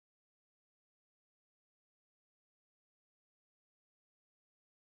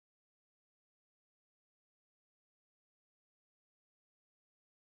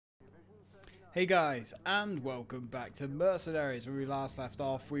Hey guys, and welcome back to Mercenaries. When we last left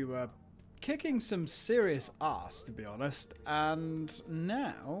off, we were kicking some serious ass, to be honest, and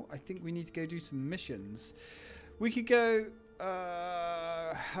now I think we need to go do some missions. We could go,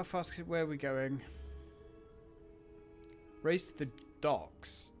 how fast, where are we going? Race to the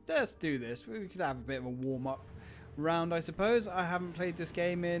docks. Let's do this. We could have a bit of a warm-up round, I suppose. I haven't played this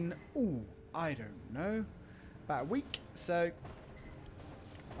game in, I don't know, about a week, so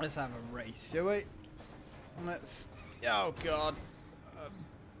let's have a race, shall we? Let's... Oh, God. I've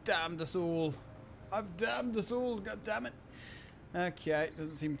damned us all. I've damned us all. God damn it. Okay,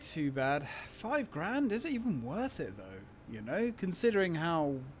 doesn't seem too bad. £5 is it even worth it, though? You know, considering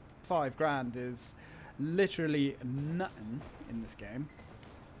how £5 is literally nothing in this game.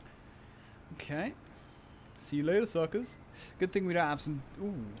 Okay. See you later, suckers. Good thing we don't have some...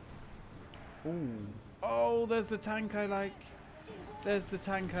 Ooh. Oh, there's the tank I like. There's the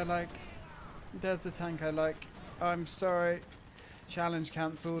tank I like. There's the tank I like. I'm sorry. Challenge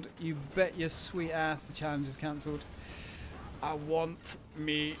cancelled. You bet your sweet ass the challenge is cancelled. I want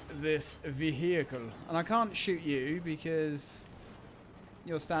me this vehicle. And I can't shoot you because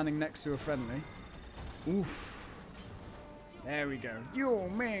you're standing next to a friendly. Oof. There we go. Yo,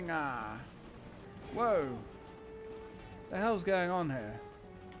 Minga. Whoa. The hell's going on here?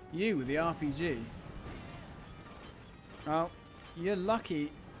 You with the RPG. Oh. You're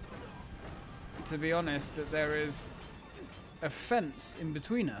lucky, to be honest, that there is a fence in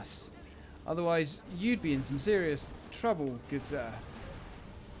between us. Otherwise, you'd be in some serious trouble, good sir.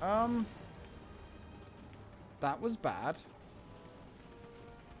 That was bad.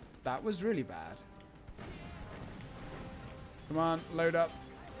 That was really bad. Come on, load up.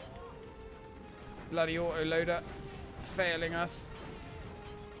 Bloody auto loader. Failing us.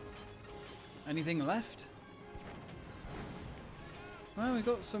 Anything left? Well, we've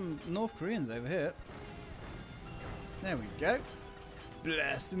got some North Koreans over here. There we go.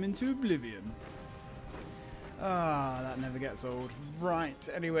 Blast them into oblivion. Ah, that never gets old. Right,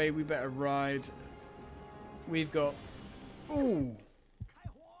 anyway, we better ride. We've got... Ooh.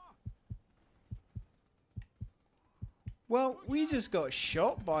 Well, we just got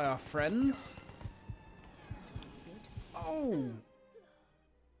shot by our friends. Oh.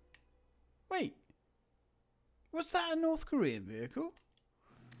 Wait. Was that a North Korean vehicle?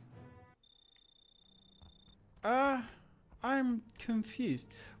 I'm confused.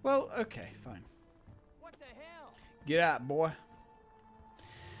 Well, okay, fine. What the hell? Get out, boy.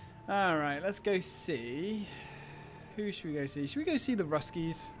 Alright, let's go see. Who should we go see? Should we go see the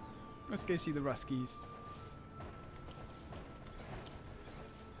Ruskies? Let's go see the Ruskies.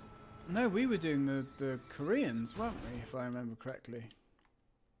 No, we were doing the Koreans, weren't we, if I remember correctly?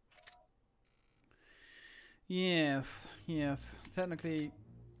 Yes. Technically,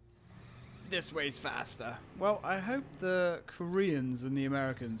 this way's faster. Well, I hope the Koreans and the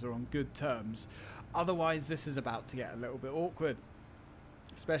Americans are on good terms. Otherwise, this is about to get a little bit awkward.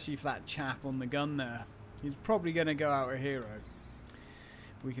 Especially for that chap on the gun there. He's probably going to go out a hero.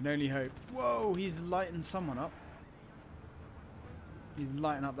 We can only hope. Whoa, he's lighting someone up. He's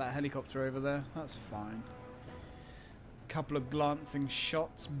lighting up that helicopter over there. That's fine. Couple of glancing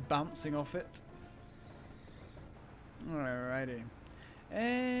shots bouncing off it. Alrighty.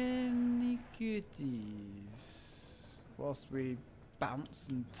 Any goodies? Whilst we bounce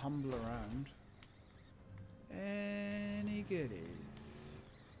and tumble around. Any goodies?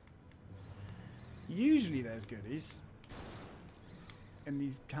 Usually there's goodies in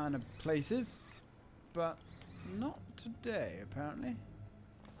these kind of places, but not today, apparently.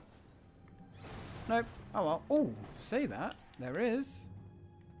 Nope. Oh well. Oh, say that. There is.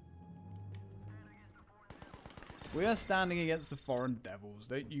 We are standing against the foreign devils.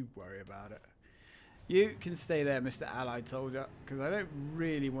 Don't you worry about it. You can stay there, Mr. Allied Soldier, because I don't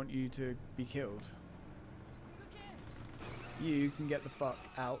really want you to be killed. You can get the fuck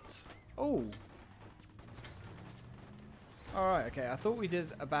out. Oh. Alright, okay. I thought we did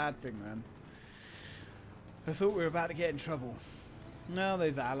a bad thing then. I thought we were about to get in trouble. Now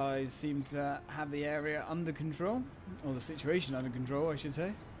those allies seem to have the area under control. Or the situation under control, I should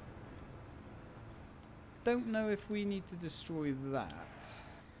say. Don't know if we need to destroy that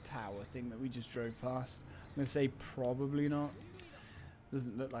tower thing that we just drove past. I'm going to say probably not.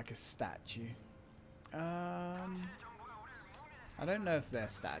 Doesn't look like a statue. I don't know if they're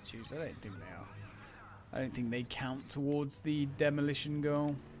statues. I don't think they are. I don't think they count towards the demolition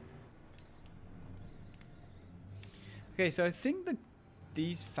goal. Okay, so I think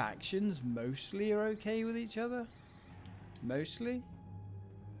these factions mostly are okay with each other. Mostly?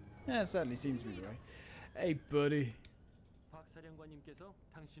 Yeah, it certainly seems to be the way. Hey, buddy. 사령관님께서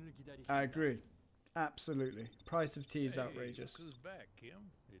당신을 기다리십니다. I agree. Absolutely. Price of tea is outrageous. Look who's back,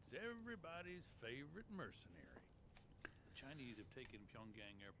 Kim. It's everybody's favorite mercenary. The Chinese have taken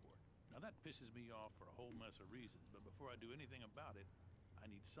Pyongyang Airport. Now that pisses me off for a whole mess of reasons, but before I do anything about it, I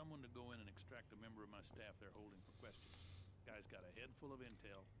need someone to go in and extract a member of my staff they're holding for questioning. Guy's got a head full of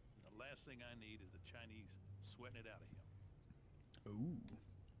intel, and the last thing I need is the Chinese sweating it out of him. Ooh.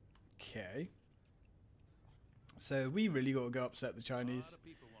 Okay. So we really got to go upset the Chinese. A lot of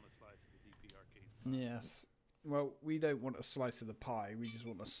people want a slice of the DP arcade pie. Yes. Well, we don't want a slice of the pie. We just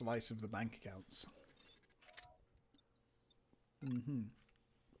want a slice of the bank accounts. Mm-hmm.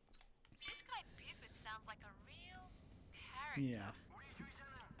 This guy Buford sounds like a real character. Yeah.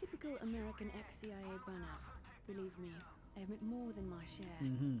 Typical American ex-CIA banner. Believe me, I have met more than my share.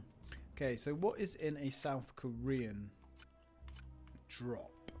 Mm-hmm. Okay, so what is in a South Korean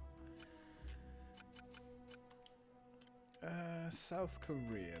drop? South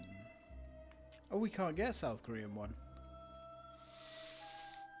Korean. Oh, we can't get a South Korean one.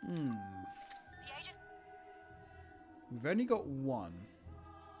 The agent. We've only got one.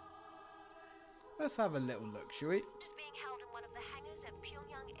 Let's have a little look, shall we? Is being held in one of the hangars at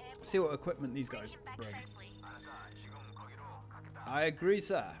Pyongyang Airport. See what equipment these guys Bring him back bring. safely. I agree,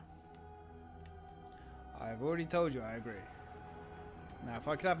 sir. I've already told you I agree. Now, if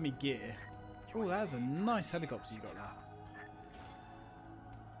I could have me gear. Oh, that's a nice helicopter you got there.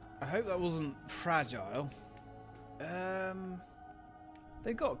 I hope that wasn't fragile.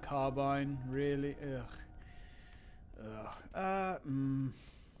 They got a carbine, really.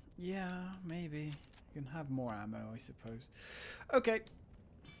 Yeah, maybe. You can have more ammo, I suppose. Okay.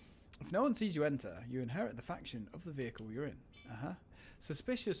 If no one sees you enter, you inherit the faction of the vehicle you're in.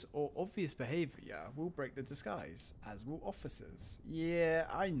 Suspicious or obvious behavior will break the disguise, as will officers. Yeah,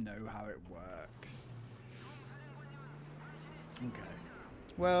 I know how it works. Okay.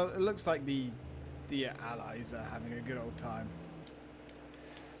 Well, it looks like the allies are having a good old time.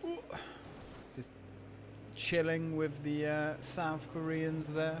 Ooh. Just chilling with the South Koreans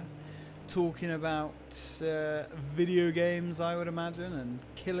there. Talking about video games, I would imagine, and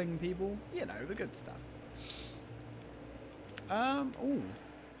killing people. You know, the good stuff. Oh.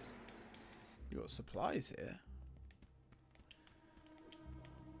 You got supplies here.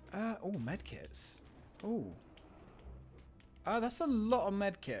 Oh, medkits. Oh. That's a lot of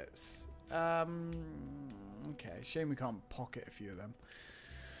medkits. Okay, shame we can't pocket a few of them.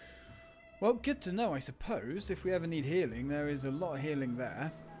 Well, good to know, I suppose. If we ever need healing, there is a lot of healing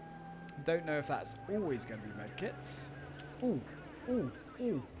there. Don't know if that's always going to be medkits. Ooh, ooh,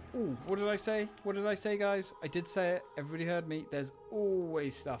 ooh, ooh. What did I say? What did I say, guys? I did say it. Everybody heard me. There's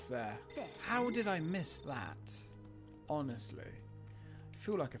always stuff there. How did I miss that? Honestly. I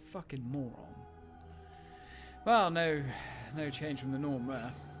feel like a fucking moron. Well, no change from the norm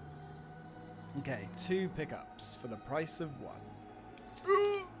there. Okay, 2 pickups for the price of 1.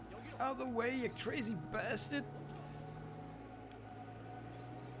 Out of the way, you crazy bastard.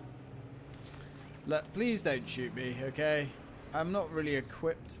 Look, please don't shoot me, okay? I'm not really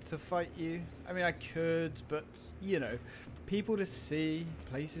equipped to fight you. I mean, I could, but, you know, people to see,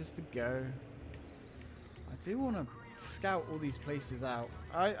 places to go. I do want to scout all these places out.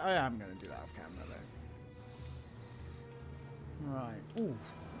 I am going to do that off camera, though. Right. Ooh.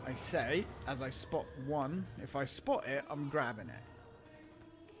 I say, as I spot one, if I spot it, I'm grabbing it.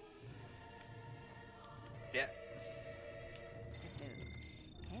 Yeah.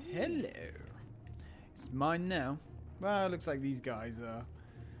 Hello. It's mine now. Well, it looks like these guys are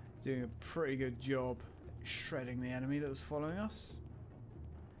doing a pretty good job shredding the enemy that was following us.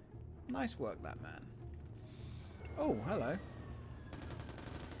 Nice work, that man. Oh, hello.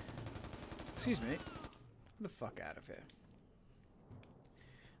 Excuse me. Get the fuck out of here.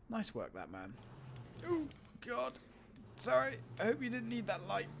 Nice work, that man. Oh, God. Sorry. I hope you didn't need that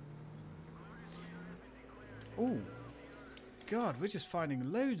light. Oh. God, we're just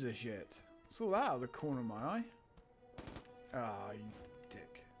finding loads of shit. Saw that out of the corner of my eye. Ah, you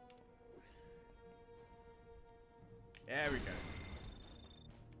dick. There we go.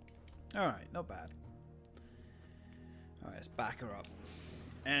 Alright, not bad. Alright, let's back her up.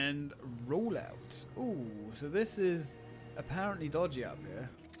 And roll out. Ooh, so this is apparently dodgy up here.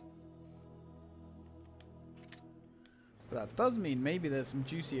 But that does mean maybe there's some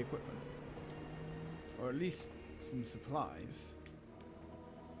juicy equipment. Or at least some supplies.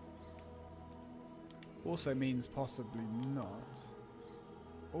 Also means possibly not.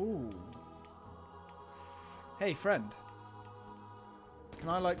 Ooh. Hey, friend. Can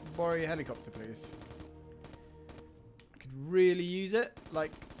I, like, borrow your helicopter, please? I could really use it.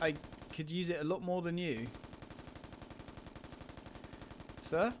 Like, I could use it a lot more than you.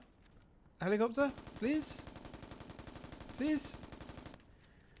 Sir? Helicopter? Please? Please?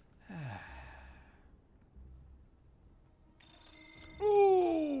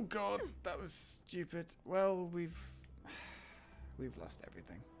 Oh god, that was stupid. Well, we've lost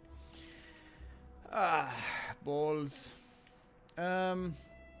everything. Ah, balls.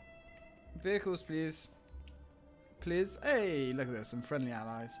 Vehicles, please. Please. Hey, look at this, some friendly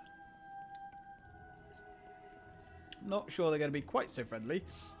allies. Not sure they're going to be quite so friendly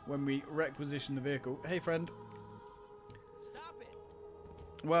when we requisition the vehicle. Hey, friend. Stop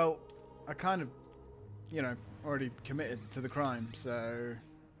it. Well, I kind of, you know, already committed to the crime, so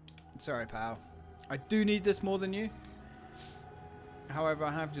sorry, pal. I do need this more than you. However,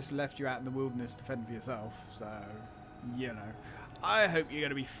 I have just left you out in the wilderness to fend for yourself, so, you know. I hope you're going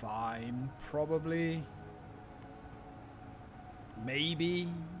to be fine, probably.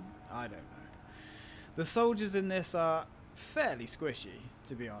 Maybe. I don't know. The soldiers in this are fairly squishy,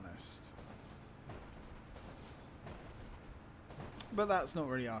 to be honest. But that's not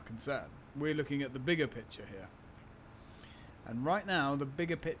really our concern. We're looking at the bigger picture here. And right now, the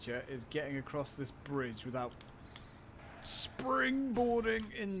bigger picture is getting across this bridge without springboarding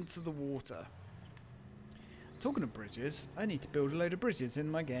into the water. Talking of bridges, I need to build a load of bridges in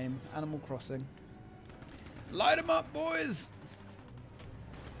my game, Animal Crossing. Light 'em up, boys!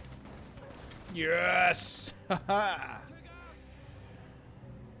 Yes! Haha!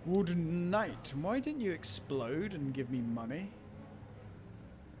 Good night. Why didn't you explode and give me money?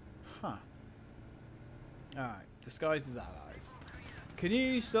 Huh. Alright, disguised as allies. Can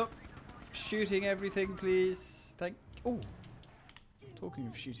you stop shooting everything, please? Thank. Oh! Talking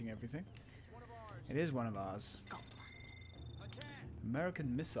of shooting everything. It is one of ours.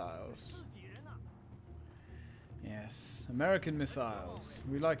 American missiles. Yes, American missiles.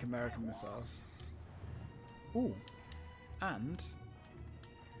 We like American missiles. Ooh. And...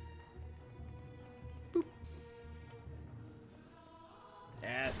 boop.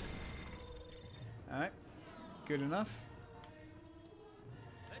 Yes. Alright. Good enough.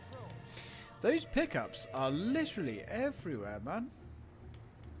 Those pickups are literally everywhere, man.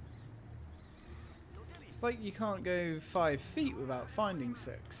 It's like you can't go 5 feet without finding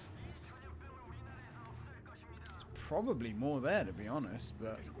 6. Probably more there, to be honest,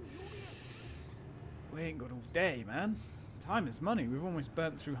 but we ain't got all day, man. Time is money. We've almost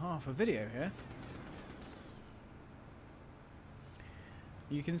burnt through half a video here.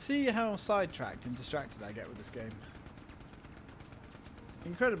 You can see how sidetracked and distracted I get with this game.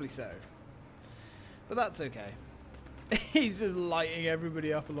 Incredibly so. But that's okay. He's just lighting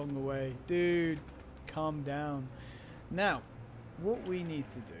everybody up along the way. Dude, calm down. Now, what we need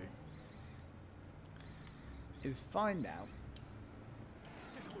to do is find out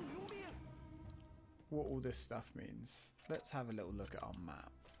what all this stuff means. Let's have a little look at our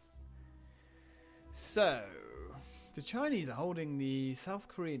map. So, the Chinese are holding the South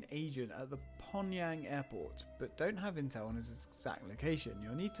Korean agent at the Pyongyang airport, but don't have intel on his exact location.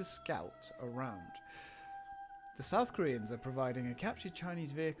 You'll need to scout around. The South Koreans are providing a captured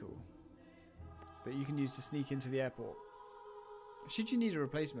Chinese vehicle that you can use to sneak into the airport. Should you need a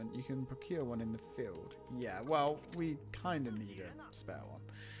replacement, you can procure one in the field. Yeah, well, we kind of need a spare one.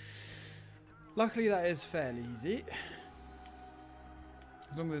 Luckily, that is fairly easy.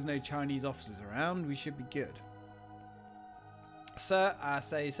 As long as there's no Chinese officers around, we should be good. Sir, I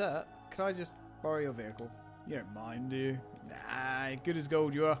say, sir, can I just borrow your vehicle? You don't mind, do you? Nah, good as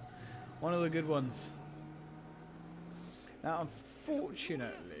gold you are. One of the good ones. Now,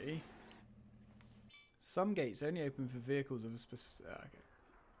 unfortunately... some gates only open for vehicles of a specific... okay.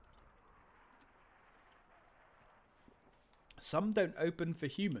 Some don't open for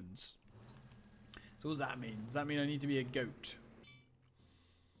humans. So what does that mean? Does that mean I need to be a goat?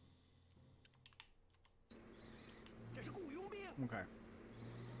 Okay.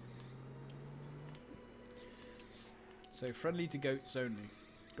 So friendly to goats only.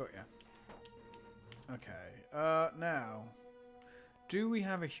 Got ya. Okay. Now, do we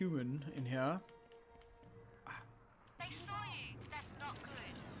have a human in here? They saw you. That's not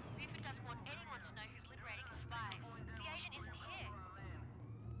good. WIFI doesn't want anyone to know who's liberating the spies. The agent isn't here.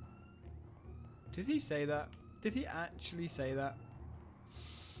 Did he say that? Did he actually say that?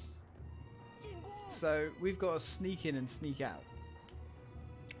 So, we've got to sneak in and sneak out.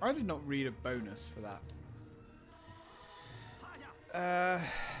 I did not read a bonus for that.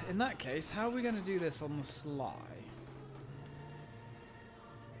 In that case, how are we going to do this on the sly?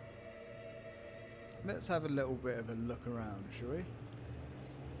 Let's have a little bit of a look around, shall we?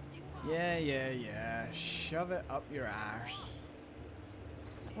 Yeah. Shove it up your arse.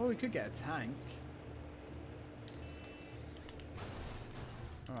 Oh, we could get a tank.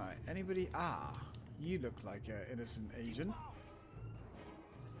 Alright, anybody? Ah, you look like an innocent Asian.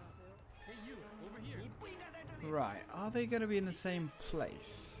 Hey, you, over here. Right, are they going to be in the same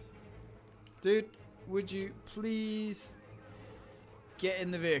place? Dude, would you please get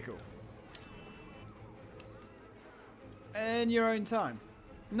in the vehicle? In your own time.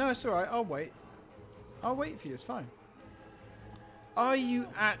 No, it's alright, I'll wait. I'll wait for you, it's fine. Are you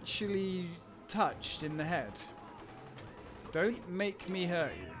actually touched in the head? Don't make me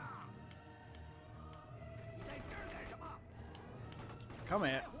hurt you. Come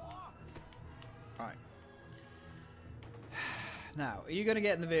here. Right. Now, are you going to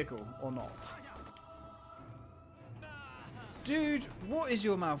get in the vehicle or not? Dude, what is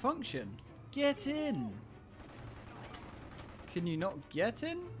your malfunction? Get in. Can you not get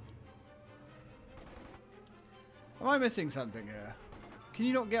in? Am I missing something here? Can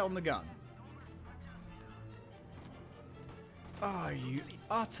you not get on the gun? Ah, you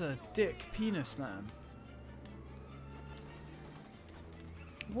utter dick penis man.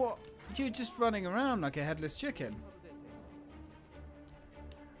 What? You're just running around like a headless chicken.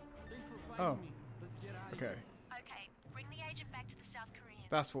 Oh. Okay. Okay, bring the agent back to the South Koreans.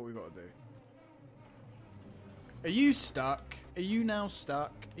 That's what we got to do. Are you stuck? Are you now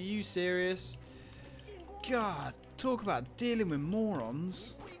stuck? Are you serious? God, talk about dealing with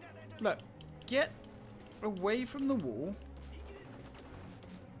morons. Look, get away from the wall.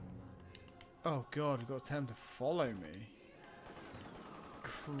 Oh God, we've got to tell him to follow me.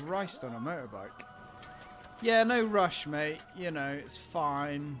 Christ on a motorbike. Yeah, no rush, mate. You know, it's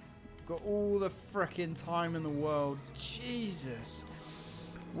fine. Got all the frickin' time in the world. Jesus.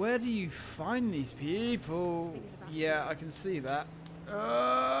 Where do you find these people? Yeah, I can see that. You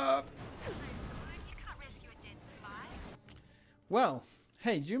can't rescue a dead spy. Well,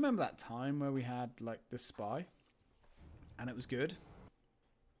 hey, do you remember that time where we had, like, the spy? And it was good?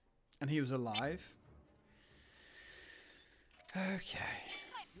 And he was alive? Okay.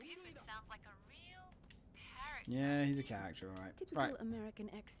 Buford sounds like a real character. Yeah, he's a character, alright. Typical Right, American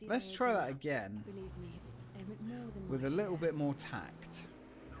XCIA. let's try that burnout. again Believe me, I've met more than with my a little share. bit more tact.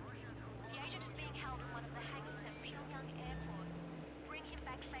 The agent is being held in one of the hangars at Pyongyang Airport. Bring him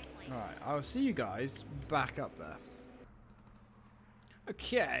back safely. Alright, I'll see you guys back up there.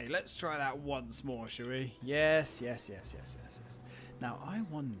 Okay, let's try that once more, shall we? Yes, yes, yes, yes, yes, yes. Now, I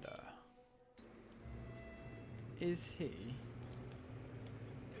wonder... Is he...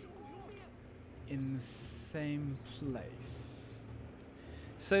 in the same place?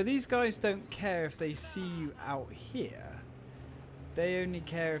 So these guys don't care if they see you out here. They only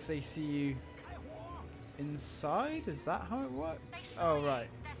care if they see you inside? Is that how it works? Oh, right.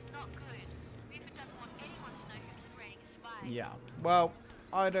 That's not good. Buford doesn't want anyone to know who's liberating a spy. Yeah. Well,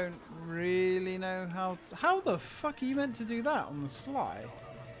 I don't really know how... How the fuck are you meant to do that on the sly?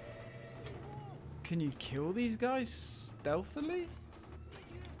 Can you kill these guys stealthily?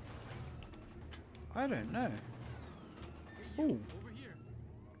 I don't know. Ooh.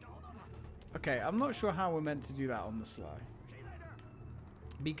 Okay, I'm not sure how we're meant to do that on the sly.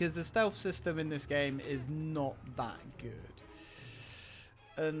 Because the stealth system in this game is not that good.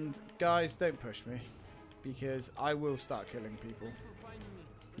 And guys, don't push me. Because I will start killing people.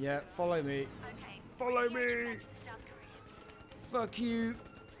 Yeah, follow me. Okay, Follow bring the agent me. back to the South Koreans. Fuck you,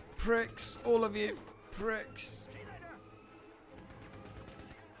 pricks. All of you, pricks.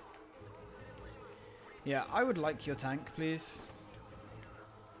 Yeah, I would like your tank, please.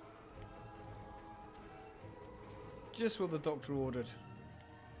 Just what the doctor ordered.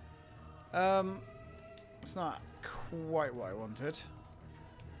 It's not quite what I wanted.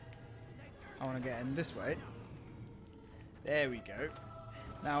 I want to get in this way. There we go.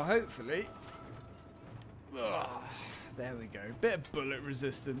 Now, hopefully... Ugh, there we go. Bit of bullet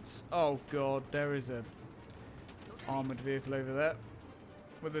resistance. Oh, God. There is a armoured vehicle over there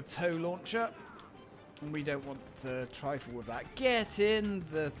with a tow launcher. And we don't want to trifle with that. Get in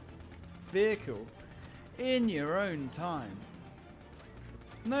the vehicle in your own time.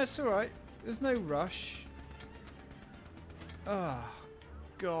 No, it's alright. There's no rush. Oh,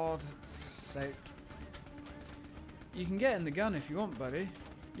 God's sake. You can get in the gun if you want, buddy.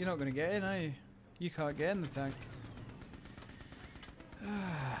 You're not going to get in, are you? You can't get in the tank.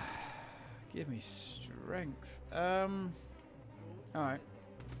 Give me strength. Alright.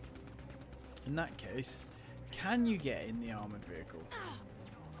 In that case, can you get in the armoured vehicle?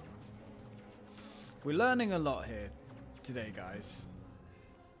 We're learning a lot here today, guys.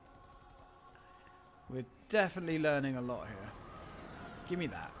 We're definitely learning a lot here. Give me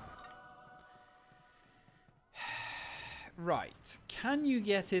that. Right. Can you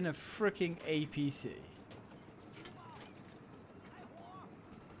get in a freaking APC?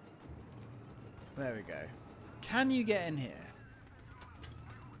 There we go. Can you get in here?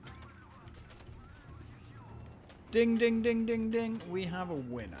 Ding, ding, ding, ding, ding. We have a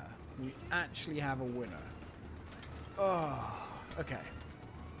winner. We actually have a winner. Oh, okay.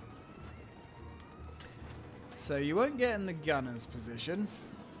 So you won't get in the gunner's position,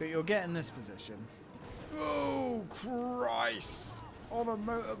 but you'll get in this position. Oh, Christ! On a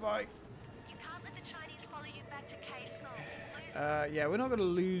motorbike. You can't let the Chinese follow you back to Kaesong. Yeah, we're not going to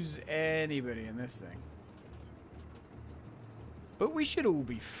lose anybody in this thing. But we should all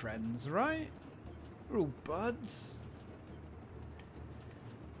be friends, right? We're all buds.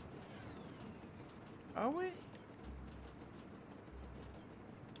 Are we?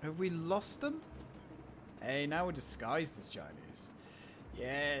 Have we lost them? Hey, now we're disguised as Chinese.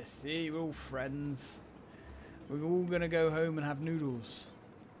 Yeah, see, we're all friends. We're all gonna go home and have noodles.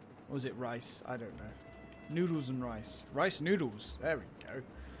 Or was it rice? I don't know. Noodles and rice. Rice noodles. There we go.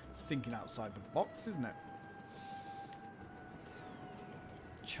 It's thinking outside the box, isn't it?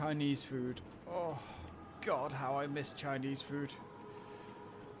 Chinese food. Oh, God, how I miss Chinese food.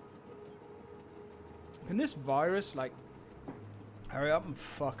 Can this virus, like, hurry up and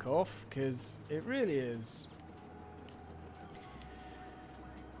fuck off? Because it really is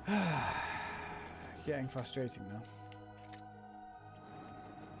getting frustrating now.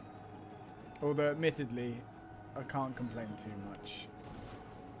 Although, admittedly, I can't complain too much.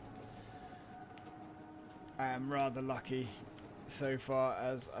 I am rather lucky so far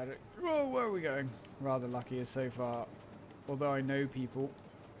as I don't... Whoa, where are we going? Rather lucky as so far. Although I know people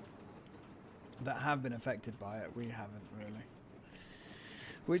that have been affected by it, we haven't really.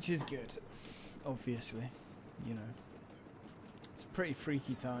 Which is good, obviously. You know. It's pretty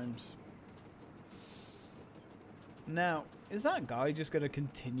freaky times. Now, is that guy just going to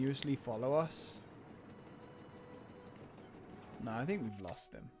continuously follow us? No, I think we've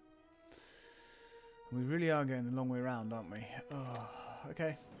lost him. We really are going the long way around, aren't we? Oh,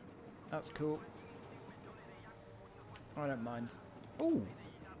 okay. That's cool. I don't mind. Ooh.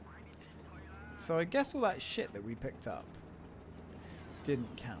 So I guess all that shit that we picked up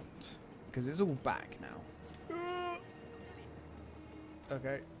didn't count. Because it's all back now.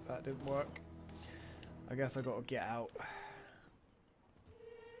 Okay, that didn't work. I guess I gotta get out.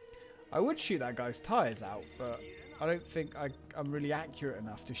 I would shoot that guy's tyres out, but I don't think I'm really accurate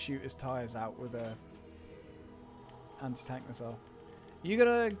enough to shoot his tyres out with a anti-tank missile. You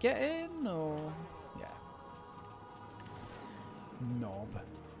gonna get in, or... Yeah. Knob.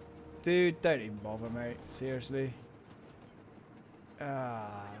 Dude, don't even bother, mate. Seriously.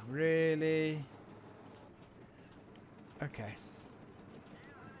 Ah, really? Okay.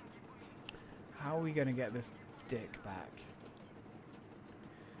 How are we gonna get this dick back?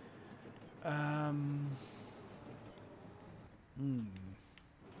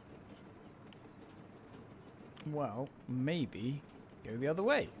 Well, maybe go the other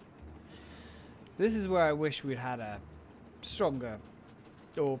way. This is where I wish we'd had a stronger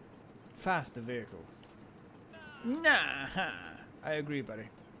or faster vehicle. Nah, I agree, buddy.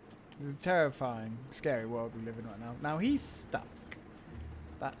 It's a terrifying, scary world we live in right now. Now he's stuck.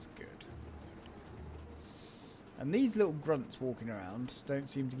 That's good. And these little grunts walking around don't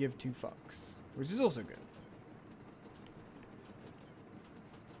seem to give two fucks, which is also good.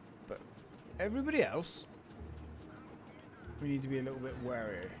 But everybody else, we need to be a little bit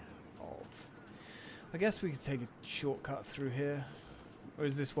wary of. I guess we could take a shortcut through here. Or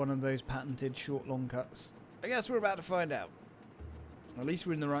is this one of those patented short long cuts? I guess we're about to find out. At least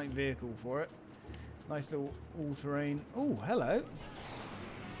we're in the right vehicle for it. Nice little all-terrain. Oh, hello.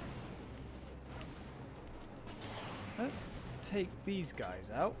 Let's take these guys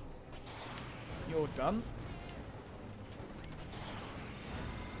out. You're done.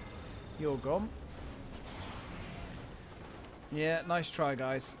 You're gone. Yeah, nice try,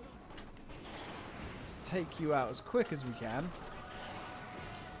 guys. Let's take you out as quick as we can.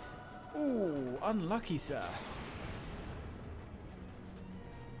 Ooh, unlucky, sir.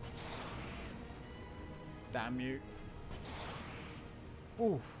 Damn you.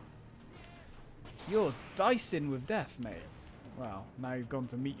 Ooh. You're dicing with death, mate. Well, now you've gone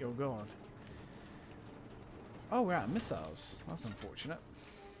to meet your god. Oh, we're out of missiles. That's unfortunate.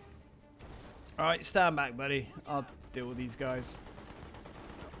 Alright, stand back, buddy. I'll deal with these guys.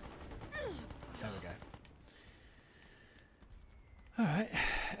 There we go. Alright,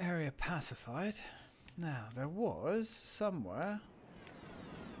 area pacified. Now, there was somewhere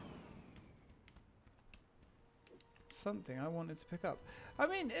something I wanted to pick up. I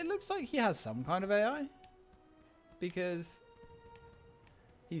mean, it looks like he has some kind of AI. Because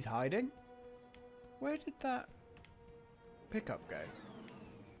he's hiding. Where did that pickup go?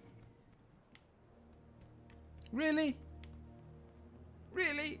 Really?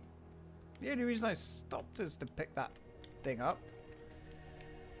 Really? The only reason I stopped is to pick that thing up.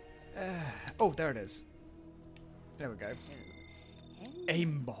 Oh, there it is. There we go.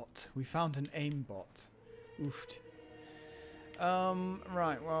 Aimbot. We found an aimbot. Oofed.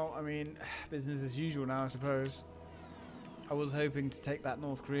 Right, well, I mean, business as usual now, I suppose. I was hoping to take that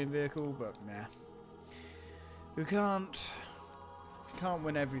North Korean vehicle, but nah. We can't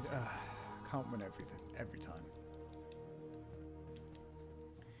win everything. Can't win everything every time.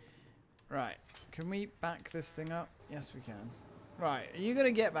 Right, can we back this thing up? Yes, we can. Right, are you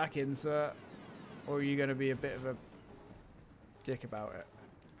gonna get back in, sir, or are you gonna be a bit of a dick about it?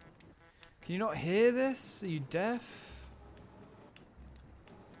 Can you not hear this? Are you deaf?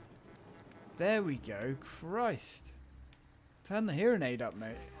 There we go. Christ. Turn the hearing aid up,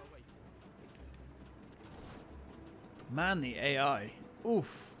 mate. Man, the AI.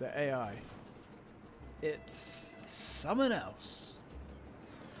 Oof, the AI. It's someone else.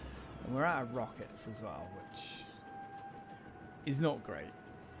 And we're out of rockets as well, which is not great.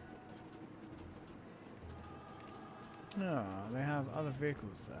 Oh, they have other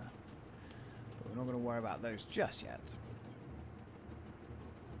vehicles there. But we're not going to worry about those just yet.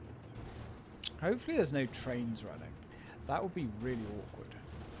 Hopefully there's no trains running. That would be really awkward.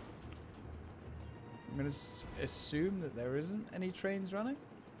 I'm going to assume that there isn't any trains running.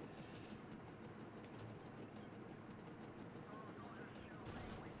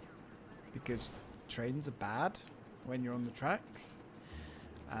 Because trains are bad when you're on the tracks.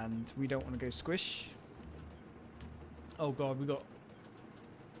 And we don't want to go squish. Oh god, we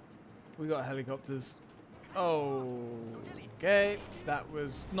got helicopters. Oh, okay. That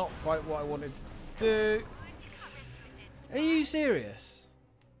was not quite what I wanted to do. Are you serious?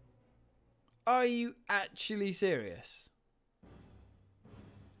 Are you actually serious?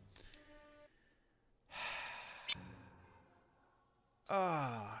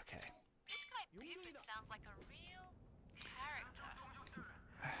 Ah, okay. This guy Buford sounds like a real character.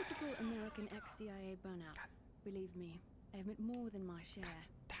 Typical American ex-CIA burnout. Believe me, I've met more than my share.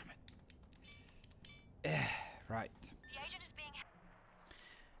 Damn it. Right. The agent is being...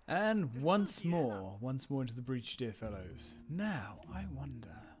 And once more into the breach, dear fellows. Now, I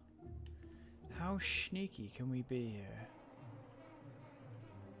wonder, how sneaky can we be here?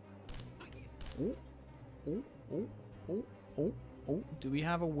 Oh, oh, oh, oh, oh, oh. Do we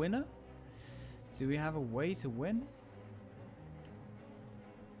have a winner? Do we have a way to win?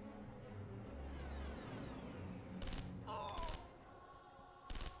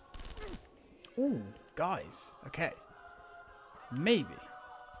 Oh, guys. Okay. Maybe.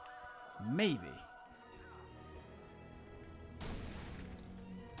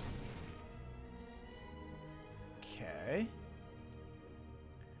 Okay.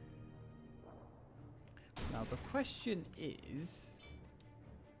 Now the question is,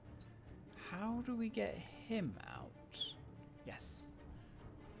 how do we get him out? Yes.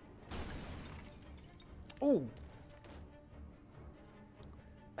 Oh.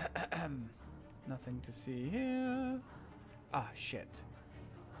 Nothing to see here. Ah, shit.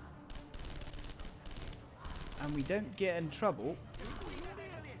 And we don't get in trouble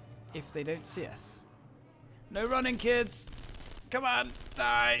if they don't see us. No running, kids! Come on,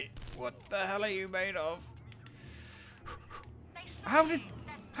 die! What the hell are you made of? How did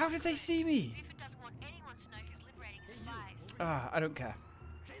they see me? Buford doesn't want anyone to know who's liberating the spies. Ah, I don't care.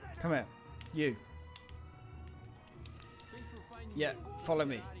 Come here. You. Yeah, follow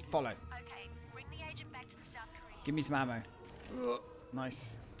me. Follow. Okay, bring the agent back to the South Korean. Give me some ammo. Ugh,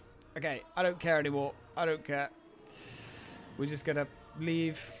 nice. Okay, I don't care anymore. I don't care. We're just gonna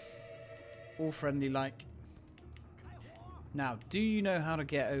leave. All friendly like. Now, do you know how to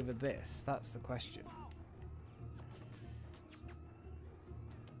get over this? That's the question.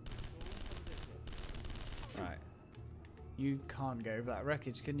 Right. You can't go over that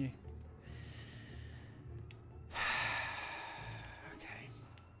wreckage, can you? Okay.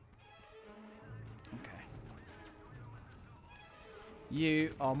 Okay.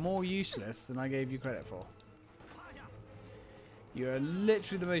 You are more useless than I gave you credit for. You are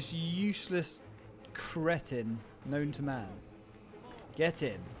literally the most useless cretin known to man. Get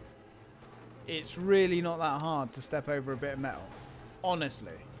in. It's really not that hard to step over a bit of metal.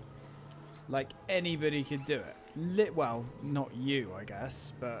 Honestly. Like, anybody could do it. Well, not you, I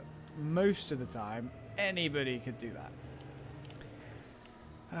guess, but most of the time, anybody could do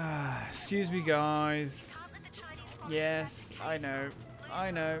that. Excuse me, guys. Yes, I know. I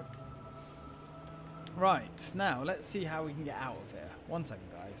know. Right, now, let's see how we can get out of here. 1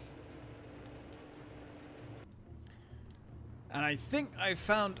 second, guys. And I think I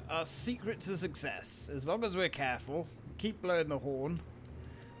found our secret to success. As long as we're careful, keep blowing the horn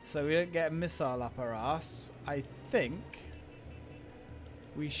so we don't get a missile up our ass, I think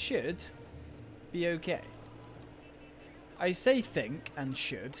we should be okay. I say think and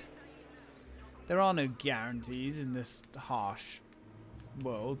should. There are no guarantees in this harsh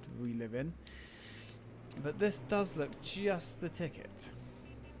world we live in. But this does look just the ticket.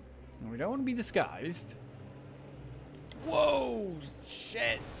 And we don't want to be disguised. Whoa!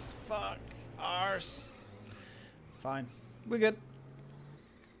 Shit! Fuck! Arse! It's fine. We're good.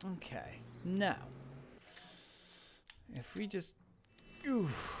 Okay. Now, if we just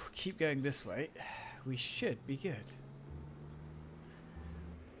keep going this way, we should be good.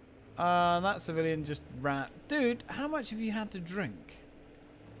 That civilian just ran. Dude, how much have you had to drink?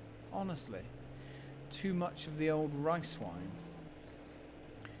 Honestly. Too much of the old rice wine.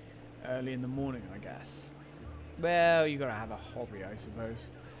 Early in the morning, I guess. Well, you gotta have a hobby, I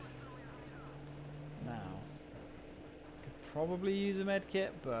suppose. Now, could probably use a med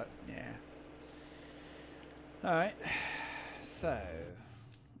kit, but yeah. Alright, so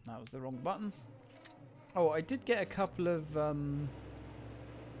that was the wrong button. Oh, I did get a couple of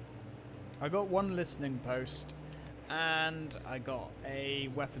I got one listening post and I got a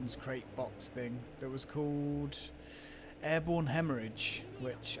weapons crate box thing that was called Airborne Hemorrhage,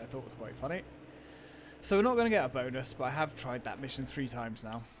 which I thought was quite funny. So we're not going to get a bonus, but I have tried that mission 3 times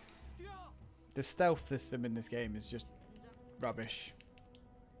now. The stealth system in this game is just rubbish.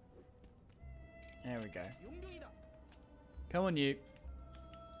 There we go. Come on, you.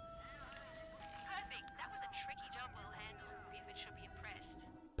 Perfect. That was a tricky job well handled. Buford should be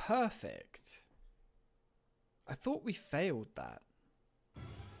impressed. Perfect. I thought we failed that.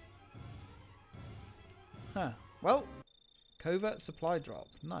 Huh. Well, covert supply drop.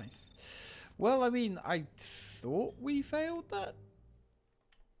 Nice. Well, I mean, I thought we failed that.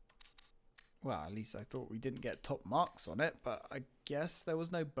 Well, at least I thought we didn't get top marks on it, but I guess there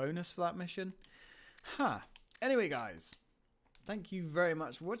was no bonus for that mission. Huh. Anyway, guys, thank you very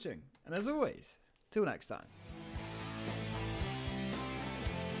much for watching. And as always, till next time.